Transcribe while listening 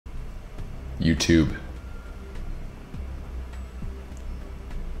YouTube.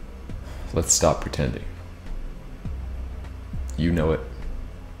 Let's stop pretending. You know it.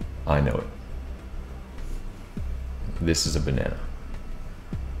 I know it. This is a banana.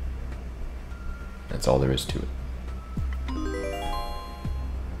 That's all there is to it.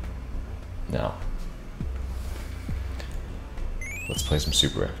 Now, let's play some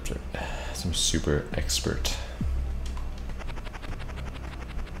super expert.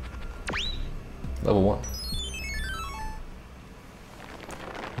 Level 1.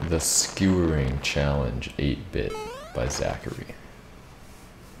 The Skewering Challenge 8-bit by Zachary.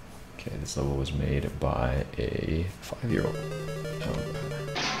 Okay, this level was made by a 5-year-old.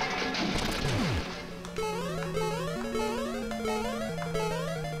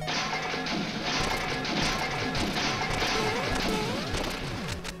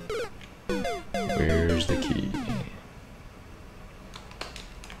 Where's the key?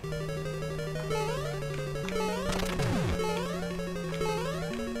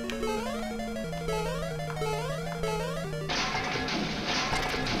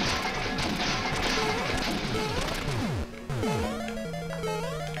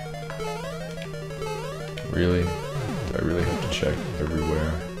 Really? Do I really have to check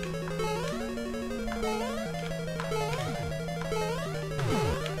everywhere?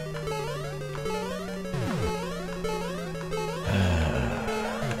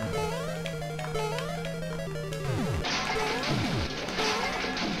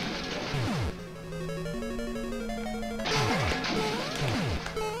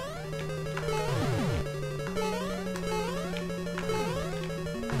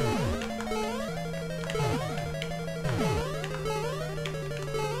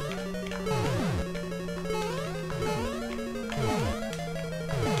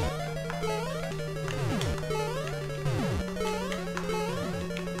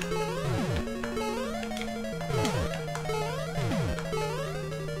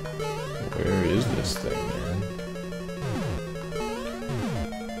 Where is this thing, man?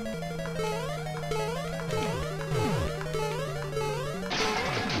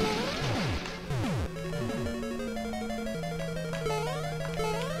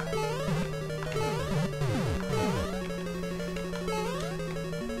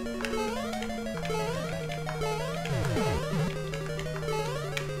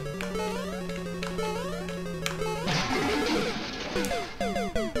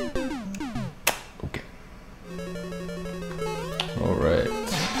 Alright,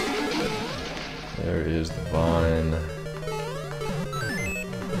 there is the vine,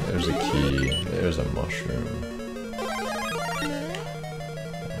 there's a key, there's a mushroom,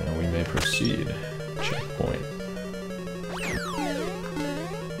 and we may proceed. Checkpoint.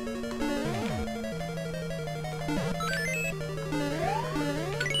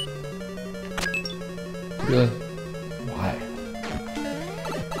 Really? Why?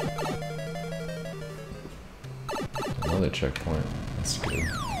 Another checkpoint. That's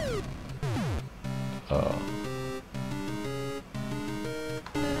good. Oh.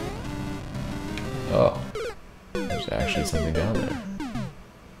 Oh. There's actually something down there.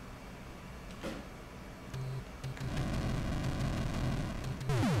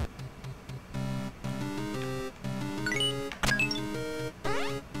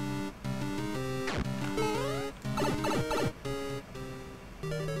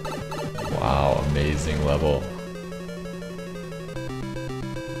 Wow, amazing level.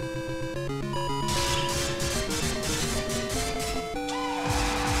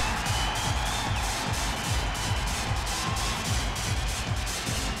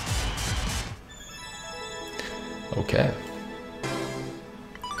 Okay.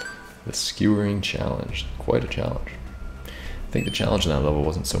 The Skewering Challenge. Quite a challenge. I think the challenge in that level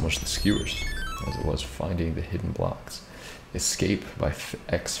wasn't so much the skewers as it was finding the hidden blocks. Escape by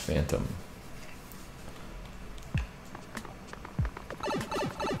X Phantom.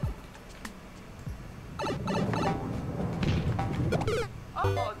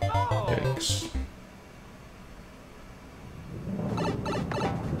 Oh no! Yikes.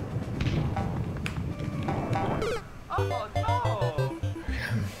 Oh no!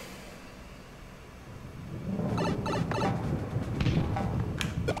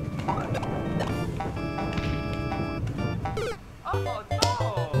 Oh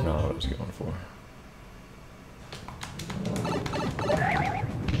no! Not what I was going for.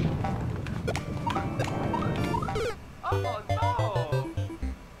 Oh no!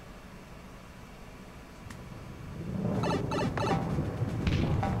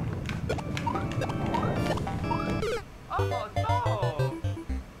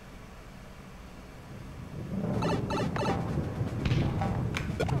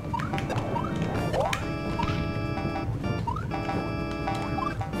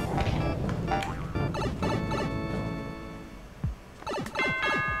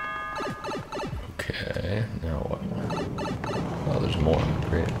 more.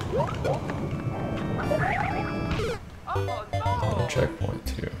 Great. Oh There's another no! checkpoint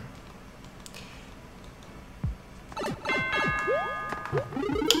too.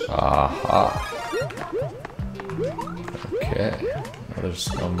 Aha! Okay, another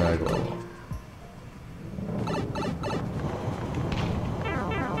scumbag level.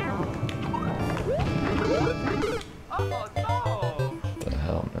 Oh no! What the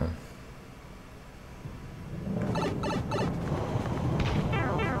hell, man?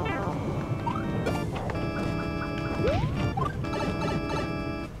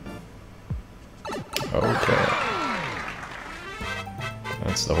 Okay.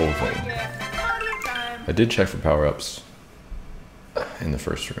 That's the whole thing. I did check for power-ups in the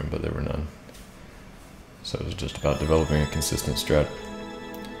first room, but there were none. So it was just about developing a consistent strat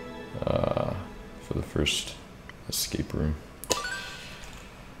for the first escape room.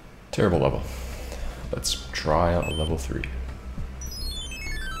 Terrible level. Let's try a level 3.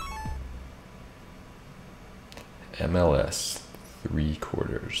 MLS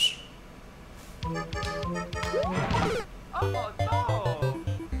 3/4. Oh no!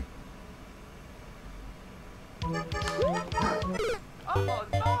 Oh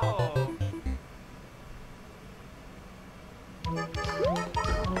no!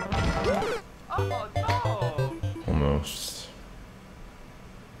 Oh no! Almost.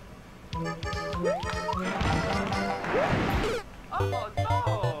 Oh no! Oh no!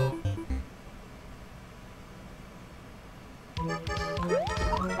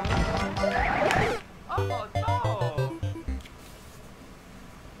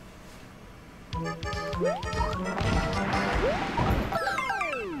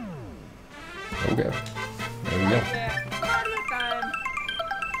 Okay. There we go.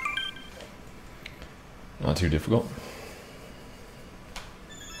 Not too difficult.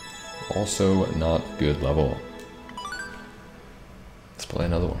 Also not good level. Let's play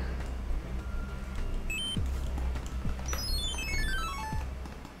another one.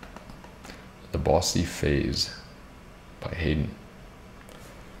 The Bossy Phase by Hayden.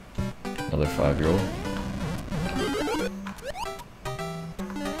 Another 5-year-old.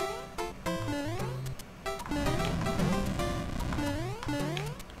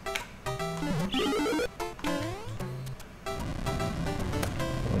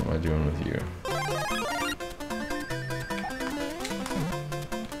 What am I doing with you?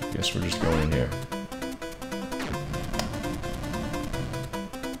 Guess we're just going in here.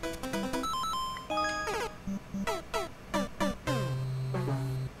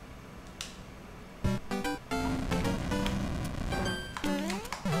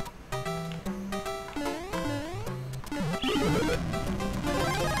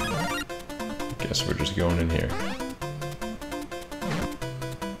 Guess we're just going in here.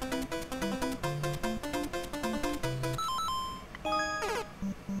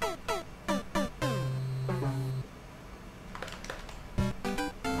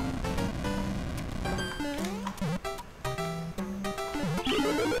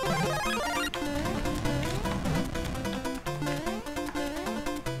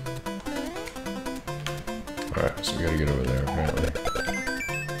 Alright, so we gotta get over there apparently.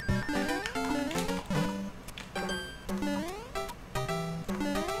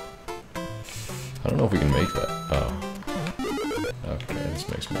 I don't know if we can make that. Oh. Okay, this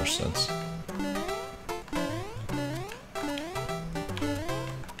makes more sense.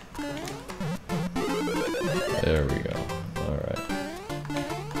 There we go. Alright.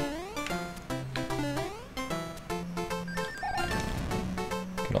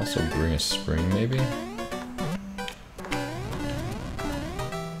 Can also bring a spring, maybe?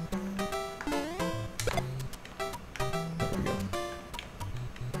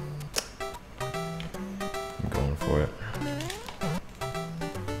 For it.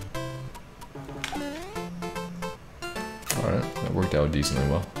 Alright, that worked out decently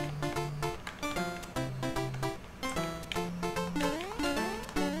well.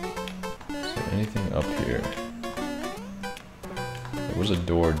 So anything up here? There was a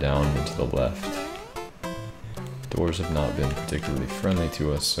door down and to the left. Doors have not been particularly friendly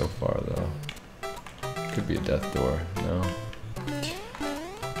to us so far though. Could be a death door, no?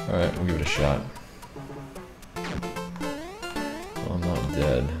 Alright, we'll give it a shot. I'm not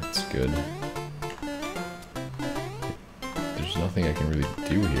dead, that's good. There's nothing I can really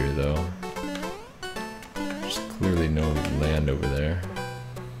do here though. There's clearly no land over there.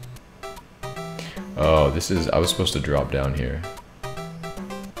 Oh, this is, I was supposed to drop down here.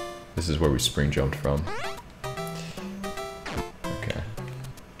 This is where we spring jumped from. Okay.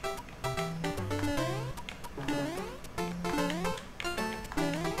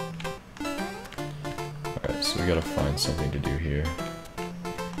 Alright, so we gotta find something to do here.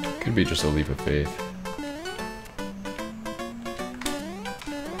 Could be just a leap of faith.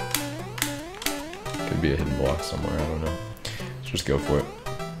 Could be a hidden block somewhere, I don't know. Let's just go for it.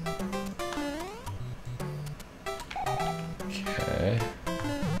 Okay.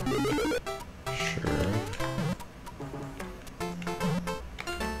 Sure.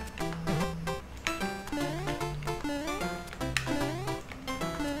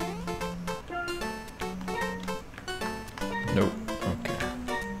 Nope. Okay.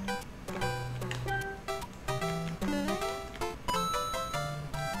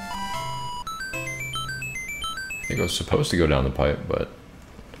 I think I was supposed to go down the pipe, but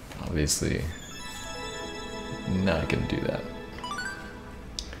obviously not gonna do that.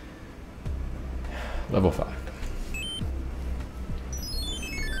 Level 5.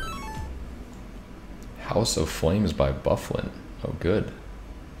 House of Flames by Bufflin. Oh, good.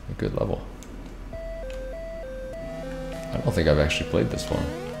 A good level. I don't think I've actually played this one.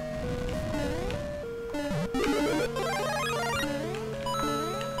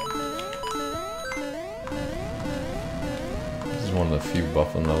 This is one of the few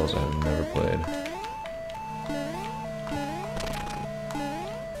Bufflin levels I have never played.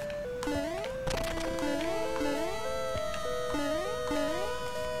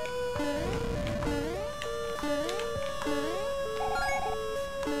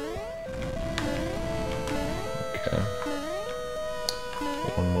 Okay.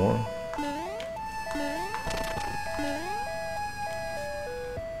 One more.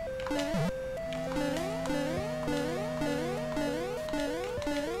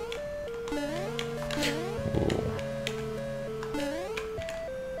 Ooh.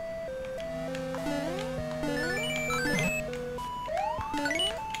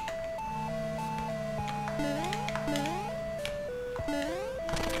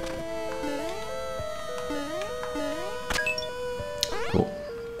 Cool.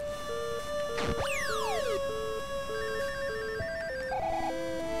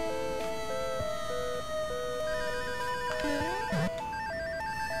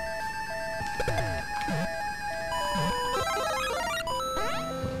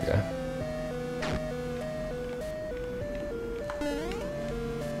 Okay.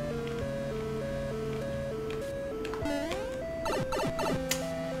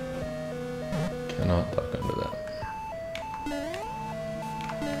 Cannot duck under that.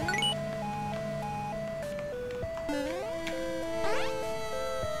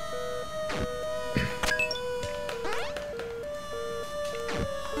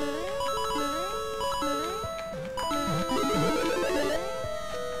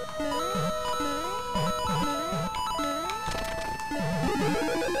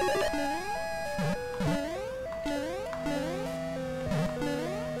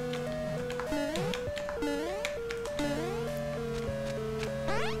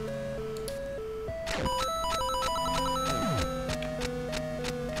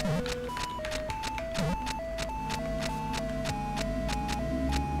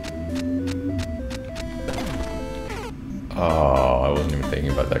 Oh, I wasn't even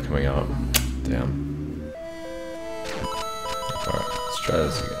thinking about that coming out. Damn. Alright, let's try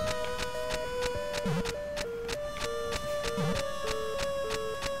this again.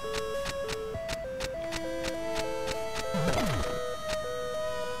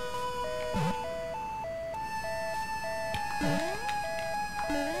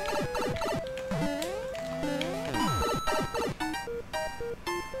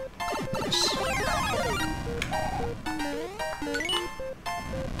 Nice.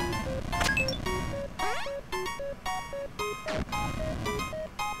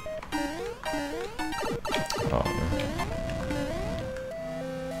 Oh, man.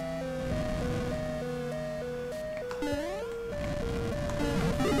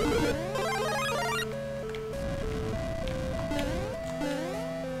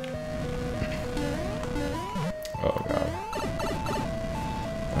 Oh, God.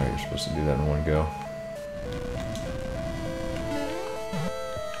 Oh, you're supposed to do that in one go.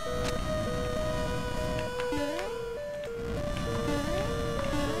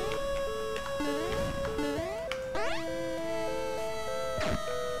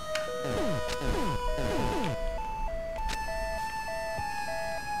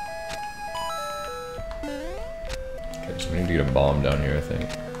 Okay, so we need to get a bomb down here, I think.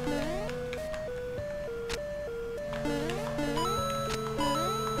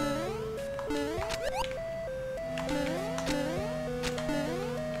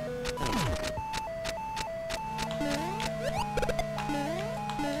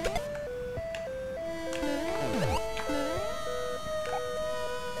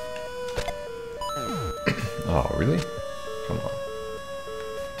 Oh, really? Come on.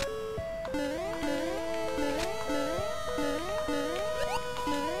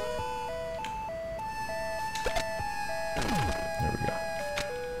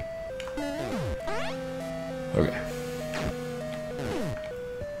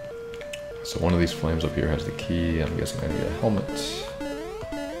 So one of these flames up here has the key. I'm guessing I need a helmet.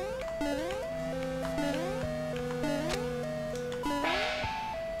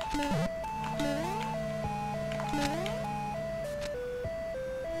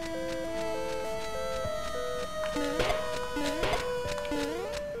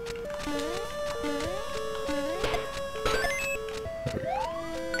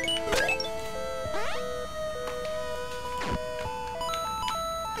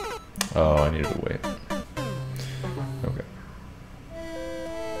 Oh, I needed to wait. Okay.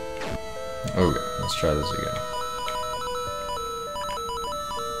 Okay, let's try this again.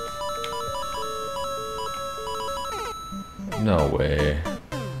 No way.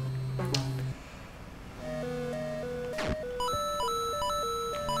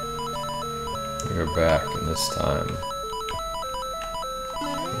 We're back, and this time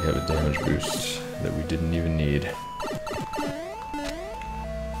we have a damage boost that we didn't even need.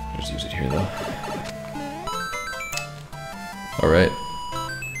 Just use it here though. Alright.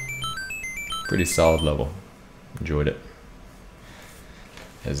 Pretty solid level. Enjoyed it.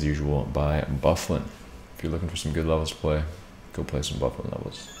 As usual, by Bufflin. If you're looking for some good levels to play, go play some Bufflin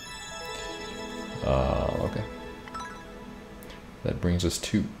levels. Okay. That brings us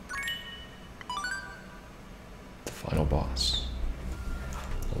to the final boss.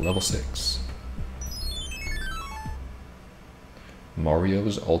 Level 6.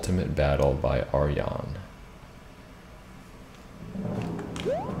 Mario's Ultimate Battle by Aryan.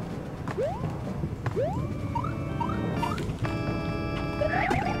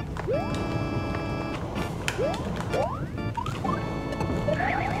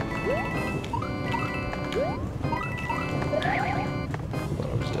 Thought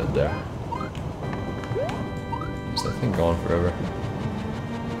I was dead there. Is that thing gone forever?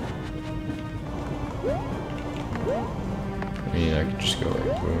 I mean, I could just go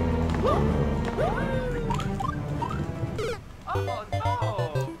like boom, boom. Oh no!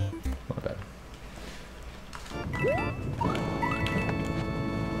 My bad.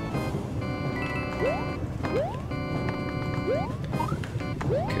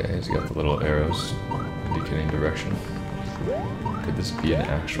 Okay, he's got the little arrows indicating direction. Could this be an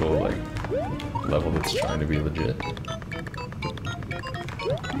actual, like, level that's trying to be legit? I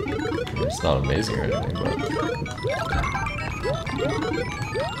mean, it's not amazing or anything, but...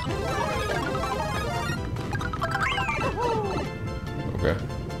 Okay.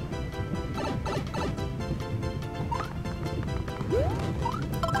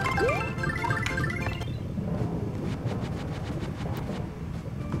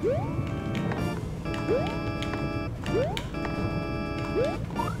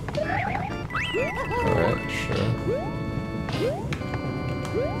 Alright, sure.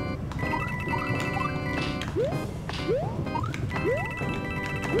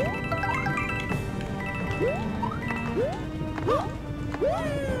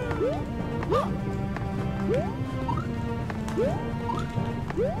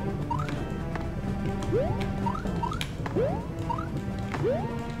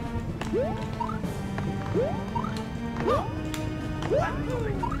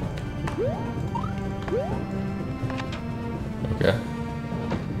 Okay.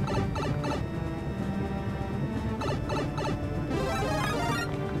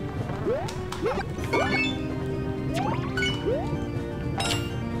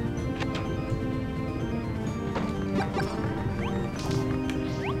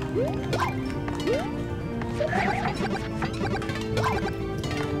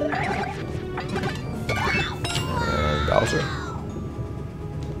 And Bowser.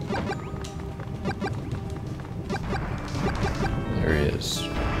 There he is.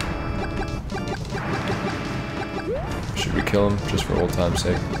 Should we kill him just for old time's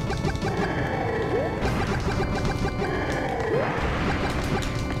sake?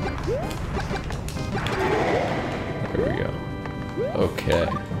 There we go. Okay.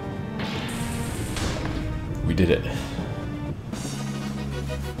 We did it.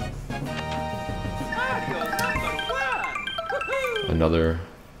 Another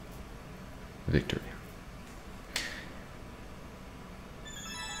victory.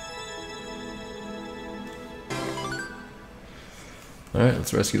 Alright,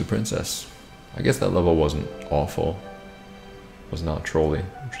 let's rescue the princess. I guess that level wasn't awful. It was not trolly,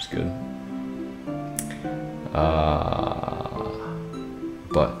 which is good.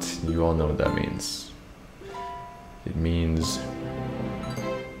 But you all know what that means. It means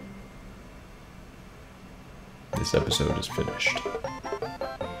this episode is finished.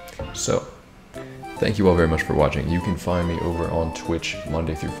 So, thank you all very much for watching. You can find me over on Twitch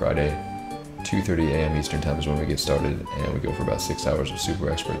Monday through Friday. 2:30 a.m. Eastern Time is when we get started, and we go for about 6 hours of Super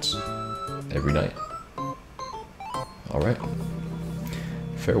Experts. every night. All right.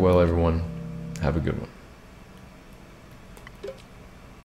 Farewell, everyone. Have a good one.